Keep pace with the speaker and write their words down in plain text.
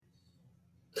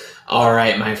All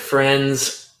right, my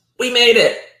friends, we made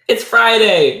it. It's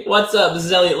Friday. What's up? This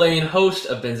is Elliot Lane, host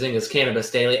of Benzinga's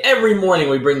Cannabis Daily. Every morning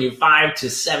we bring you 5 to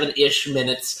 7-ish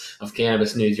minutes of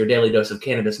cannabis news, your daily dose of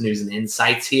cannabis news and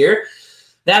insights here.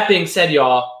 That being said,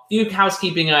 y'all, few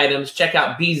housekeeping items. Check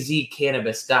out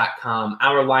bzcannabis.com.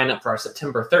 Our lineup for our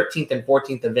September 13th and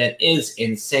 14th event is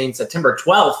insane. September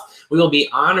 12th, we will be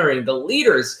honoring the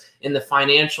leaders in the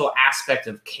financial aspect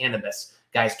of cannabis.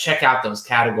 Guys, check out those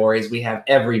categories. We have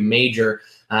every major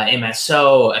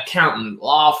MSO, accountant,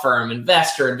 law firm,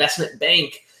 investor, investment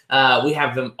bank. We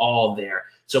have them all there.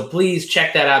 So please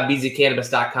check that out,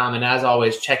 bzcannabis.com. And as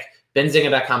always, check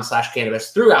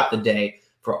benzinga.com/cannabis throughout the day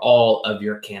for all of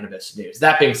your cannabis news.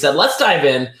 That being said, let's dive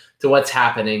in to what's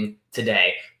happening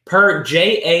today. Per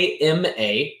JAMA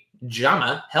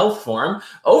Health Forum,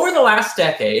 over the last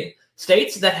decade,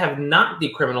 states that have not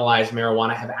decriminalized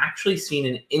marijuana have actually seen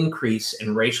an increase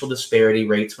in racial disparity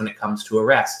rates when it comes to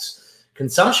arrests.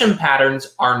 Consumption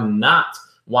patterns are not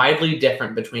widely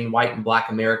different between white and black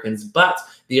Americans, but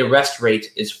the arrest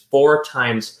rate is 4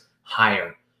 times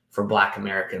higher for black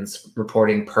Americans,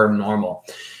 reporting per NORML.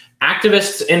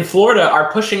 Activists in Florida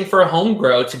are pushing for home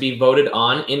grow to be voted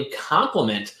on in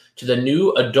complement to the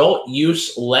new adult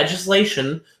use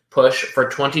legislation push for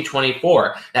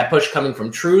 2024. That push coming from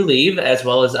Trulieve as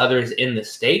well as others in the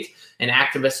state. And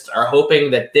activists are hoping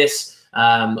that this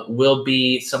will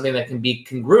be something that can be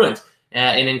congruent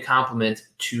and in complement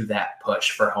to that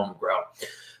push for home grow.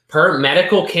 Per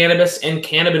Medical Cannabis and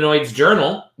Cannabinoids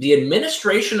Journal, the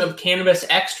administration of cannabis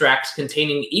extracts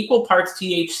containing equal parts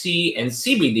THC and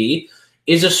CBD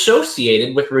is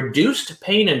associated with reduced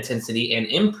pain intensity and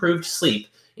improved sleep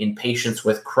in patients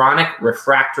with chronic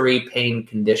refractory pain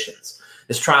conditions.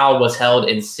 This trial was held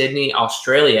in Sydney,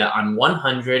 Australia on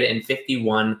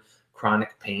 151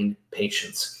 chronic pain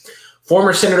patients.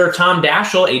 Former Senator Tom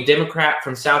Daschle, a Democrat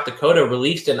from South Dakota,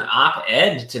 released an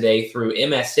op-ed today through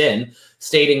MSN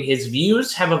stating his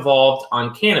views have evolved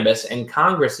on cannabis and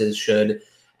Congress's should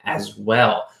as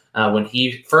well. When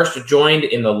he first joined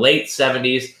in the late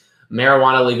 70s,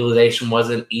 marijuana legalization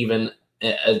wasn't even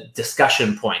a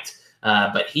discussion point.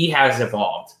 But he has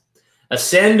evolved.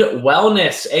 Ascend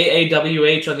Wellness,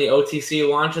 AAWH on the OTC,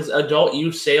 launches adult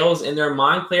use sales in their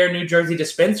Montclair, New Jersey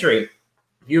dispensary.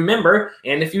 If you remember,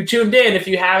 and if you tuned in, if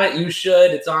you haven't, you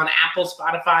should. It's on Apple,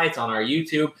 Spotify, it's on our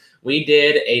YouTube. We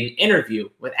did an interview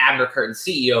with Abner Curtin,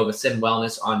 CEO of Ascend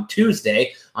Wellness, on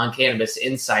Tuesday on Cannabis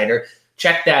Insider.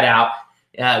 Check that out.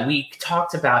 We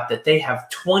talked about that they have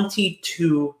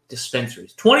 22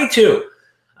 dispensaries. 22!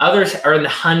 Others are in the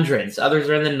hundreds. Others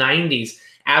are in the 90s.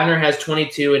 Abner has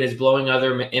 22 and is blowing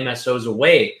other MSOs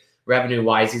away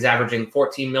revenue-wise. He's averaging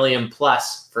 $14 million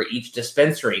plus for each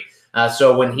dispensary.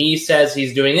 So when he says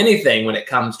he's doing anything when it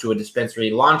comes to a dispensary,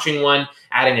 launching one,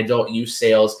 adding adult use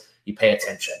sales, you pay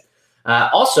attention.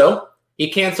 Also,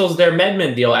 he cancels their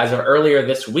MedMen deal as of earlier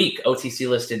this week. OTC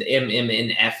listed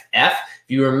MMNFF. If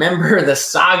you remember the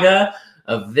saga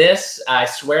of this, I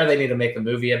swear they need to make a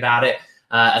movie about it.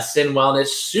 Ascend Wellness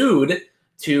sued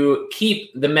to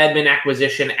keep the MedMen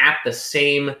acquisition at the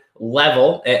same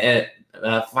level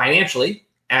financially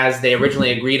as they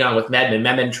originally agreed on with MedMen.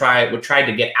 MedMen tried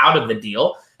to get out of the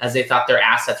deal as they thought their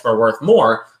assets were worth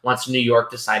more once New York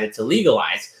decided to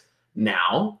legalize.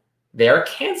 Now they're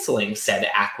canceling said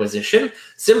acquisition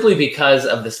simply because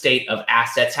of the state of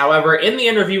assets. However, in the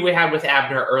interview we had with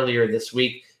Abner earlier this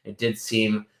week, it did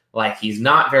seem like he's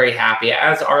not very happy,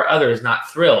 as are others not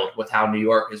thrilled with how New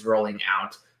York is rolling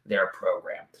out their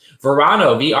program.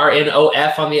 Verano,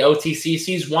 VRNOF on the OTC,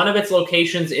 sees one of its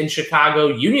locations in Chicago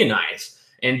unionize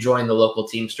and join the local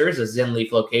Teamsters, a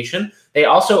Zenleaf location. They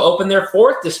also opened their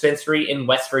 4th dispensary in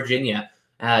West Virginia.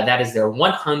 That is their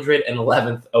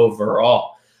 111th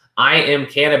overall. I Am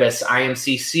Cannabis,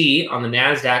 IMCC, on the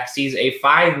NASDAQ sees a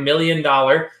 $5 million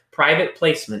private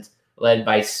placement led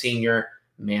by senior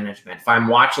management. If I'm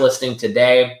watch listing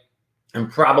today, I'm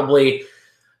probably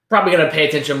going to pay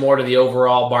attention more to the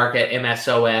overall market,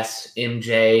 MSOS,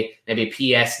 MJ, maybe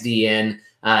PSDN,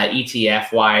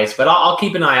 ETF wise, but I'll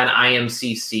keep an eye on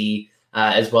IMCC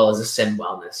as well as Ascend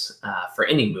Wellness for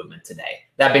any movement today.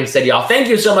 That being said, y'all, thank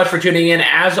you so much for tuning in.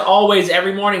 As always,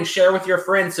 every morning, share with your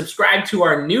friends, subscribe to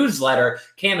our newsletter,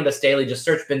 Cannabis Daily. Just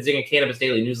search Benzinga Cannabis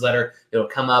Daily newsletter. It'll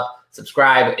come up,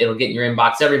 subscribe. It'll get in your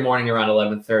inbox every morning around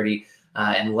 11:30.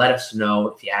 And let us know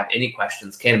if you have any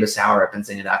questions,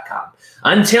 cannabishour@benzinga.com.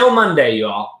 Until Monday, you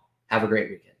all, have a great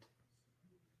weekend.